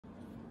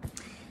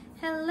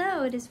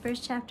Hello, it is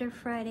First Chapter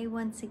Friday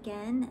once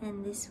again,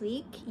 and this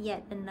week,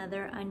 yet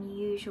another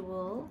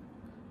unusual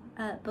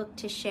book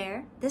to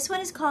share. This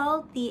one is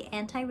called The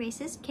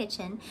Antiracist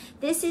Kitchen.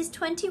 This is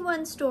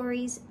 21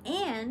 stories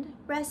and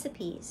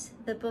recipes.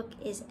 The book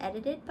is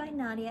edited by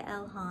Nadia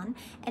L. Hohn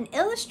and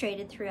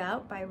illustrated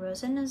throughout by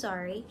Rosa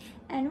Nozari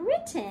and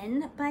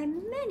written by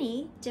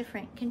many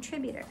different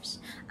contributors.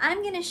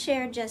 I'm going to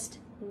share just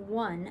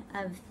one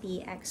of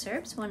the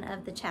excerpts, one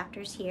of the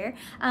chapters here,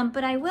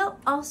 but I will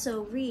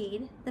also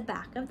read the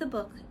back of the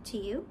book to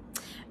you.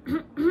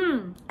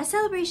 A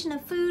celebration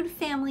of food,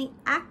 family,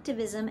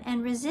 activism,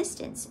 and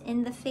resistance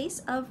in the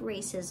face of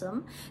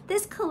racism,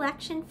 this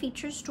collection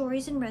features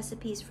stories and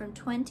recipes from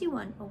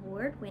 21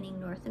 award-winning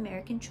North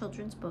American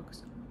children's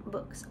books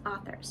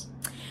authors.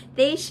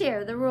 They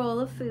share the role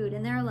of food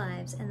in their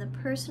lives and the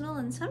personal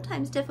and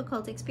sometimes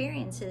difficult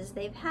experiences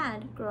they've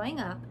had growing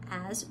up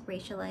as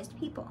racialized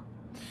people.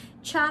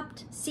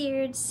 Chopped,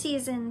 seared,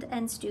 seasoned,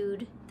 and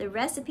stewed, the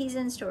recipes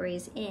and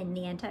stories in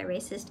The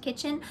Antiracist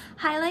Kitchen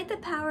highlight the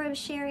power of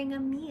sharing a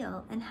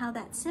meal and how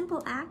that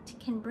simple act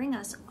can bring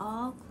us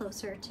all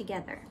closer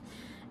together.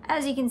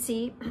 As you can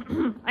see,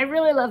 I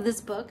really love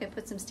this book. I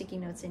put some sticky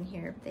notes in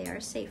here. They are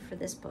safe for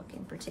this book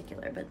in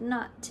particular, but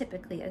not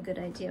typically a good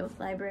idea with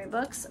library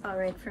books. All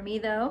right for me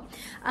though,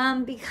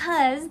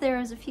 because there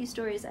was a few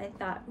stories I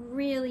thought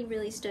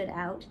really stood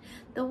out.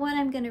 The one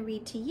I'm going to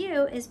read to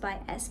you is by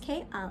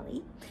S.K.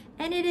 Ali,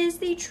 and it is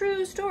the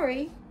true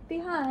story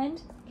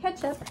behind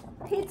ketchup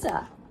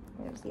pizza.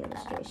 There's the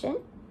illustration.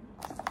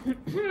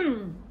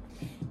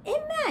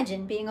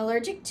 Imagine being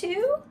allergic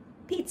to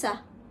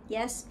pizza.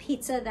 Yes,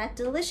 pizza, that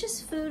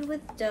delicious food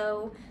with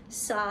dough,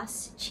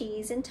 sauce,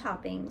 cheese, and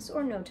toppings,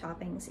 or no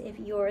toppings if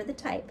you're the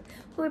type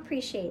who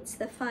appreciates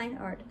the fine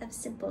art of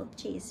simple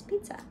cheese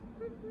pizza.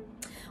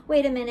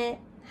 Wait a minute,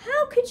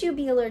 how could you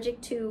be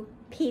allergic to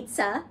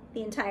pizza,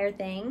 the entire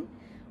thing?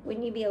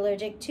 Wouldn't you be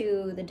allergic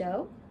to the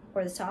dough,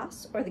 or the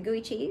sauce, or the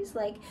gooey cheese?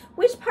 Like,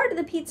 which part of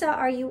the pizza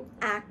are you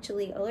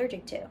actually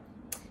allergic to?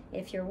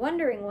 If you're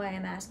wondering why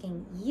I'm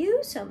asking you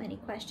so many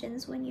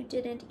questions when you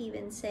didn't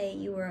even say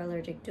you were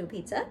allergic to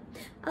pizza,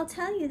 I'll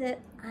tell you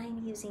that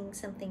I'm using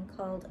something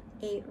called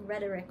a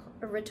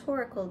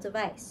rhetorical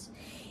device.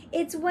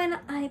 It's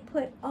when I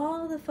put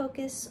all the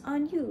focus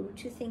on you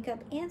to think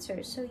up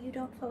answers so you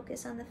don't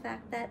focus on the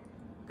fact that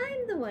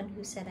I'm the one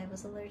who said I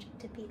was allergic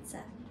to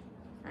pizza.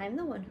 I'm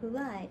the one who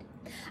lied.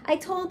 I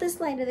told this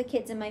lie to the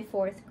kids in my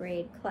 4th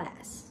grade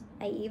class.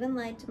 I even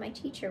lied to my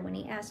teacher when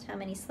he asked how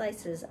many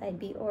slices I'd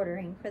be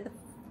ordering for the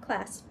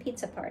class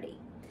pizza party.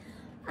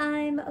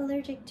 I'm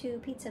allergic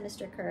to pizza,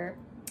 Mr. Kerr.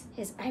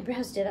 His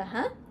eyebrows did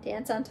a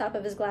dance on top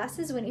of his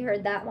glasses when he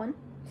heard that one.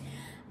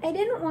 I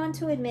didn't want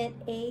to admit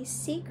a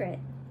secret.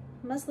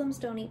 Muslims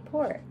don't eat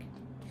pork.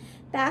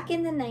 Back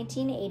in the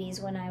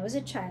 1980s when I was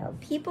a child,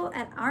 people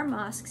at our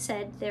mosque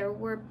said there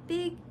were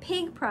big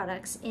pig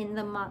products in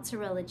the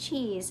mozzarella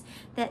cheese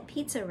that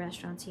pizza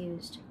restaurants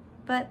used.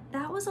 But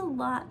that was a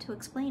lot to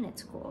explain at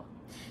school.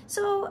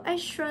 So I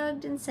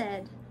shrugged and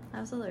said I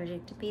was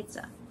allergic to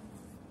pizza.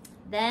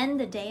 Then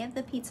the day of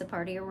the pizza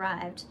party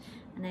arrived,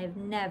 and I've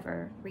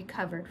never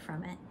recovered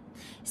from it.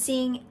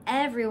 Seeing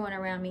everyone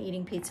around me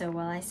eating pizza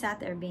while I sat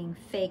there being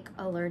fake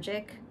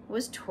allergic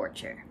was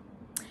torture.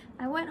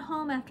 I went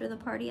home after the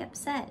party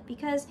upset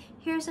because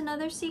here's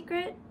another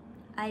secret.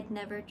 I'd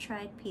never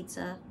tried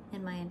pizza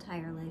in my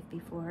entire life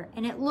before,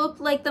 and it looked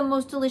like the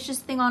most delicious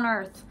thing on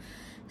earth.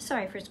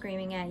 Sorry for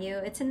screaming at you.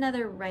 It's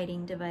another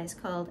writing device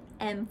called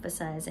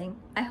emphasizing.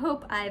 I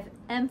hope I've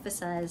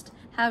emphasized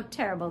how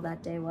terrible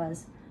that day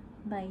was.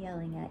 By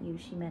yelling at you,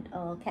 she meant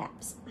all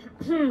caps.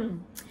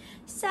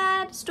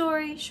 Sad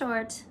story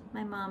short,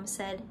 my mom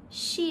said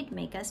she'd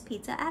make us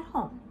pizza at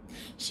home.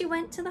 She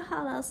went to the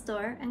halal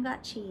store and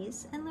got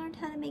cheese and learned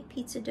how to make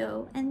pizza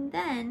dough and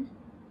then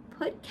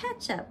put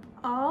ketchup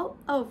all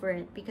over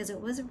it because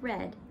it was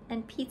red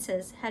and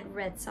pizzas had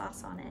red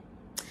sauce on it.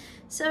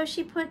 So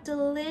she put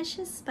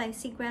delicious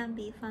spicy ground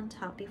beef on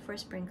top before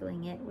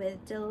sprinkling it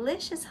with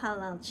delicious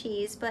halal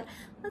cheese, but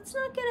let's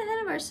not get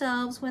ahead of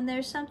ourselves when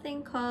there's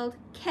something called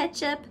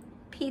ketchup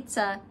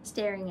pizza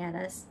staring at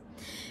us.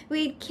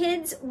 We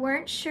kids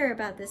weren't sure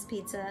about this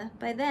pizza.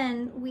 By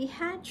then, we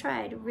had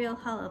tried real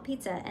halal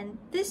pizza, and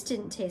this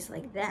didn't taste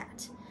like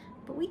that.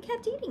 But we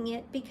kept eating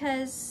it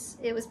because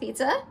it was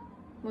pizza.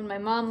 When my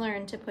mom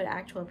learned to put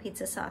actual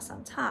pizza sauce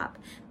on top,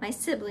 my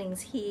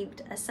siblings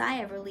heaved a sigh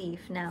of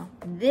relief. Now,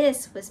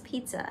 this was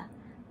pizza,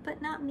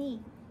 but not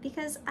me,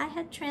 because I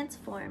had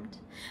transformed.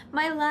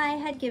 My lie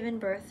had given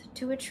birth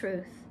to a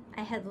truth.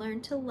 I had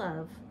learned to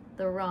love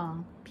the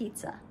wrong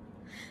pizza.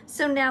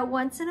 So now,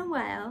 once in a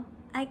while,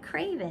 I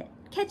crave it.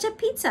 Ketchup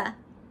pizza!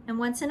 And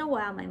once in a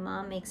while, my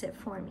mom makes it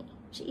for me.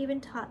 She even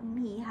taught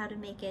me how to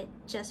make it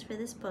just for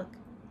this book,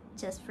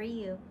 just for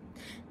you.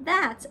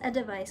 That's a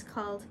device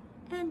called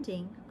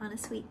ending on a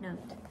sweet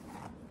note.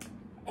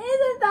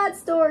 Isn't that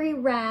story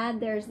rad?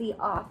 There's the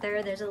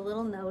author. There's a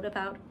little note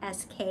about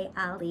S.K.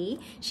 Ali.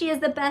 She is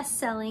the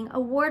best-selling,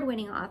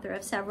 award-winning author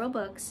of several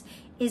books,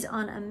 is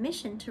on a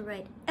mission to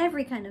write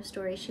every kind of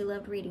story she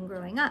loved reading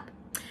growing up.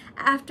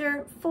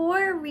 After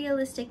 4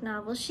 realistic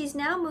novels, she's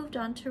now moved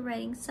on to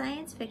writing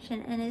science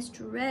fiction and is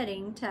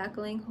dreading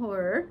tackling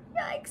horror.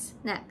 Yikes!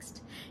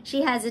 Next.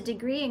 She has a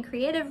degree in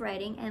creative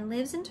writing and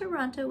lives in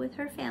Toronto with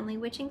her family,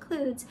 which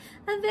includes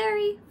a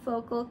very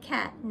vocal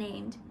cat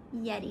named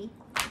Yeti.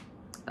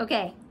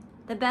 Okay,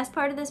 the best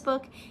part of this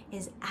book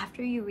is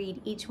after you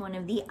read each one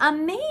of the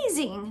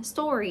amazing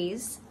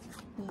stories,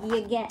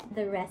 you get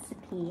the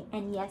recipe.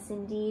 And yes,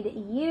 indeed,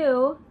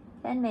 you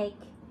can make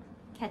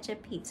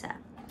ketchup pizza.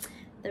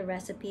 The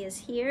recipe is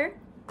here,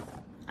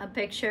 a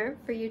picture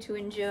for you to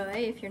enjoy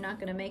if you're not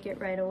going to make it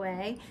right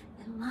away,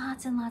 and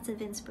lots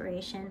of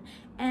inspiration,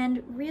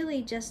 and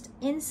really just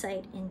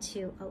insight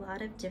into a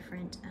lot of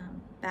different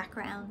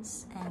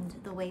backgrounds and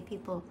the way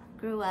people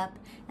grew up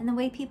and the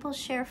way people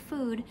share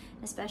food,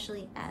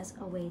 especially as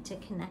a way to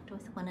connect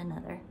with one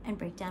another and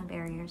break down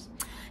barriers.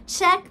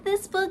 Check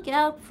this book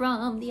out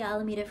from the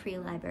Alameda Free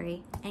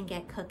Library and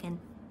get cooking.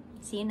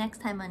 See you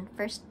next time on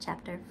First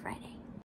Chapter Friday.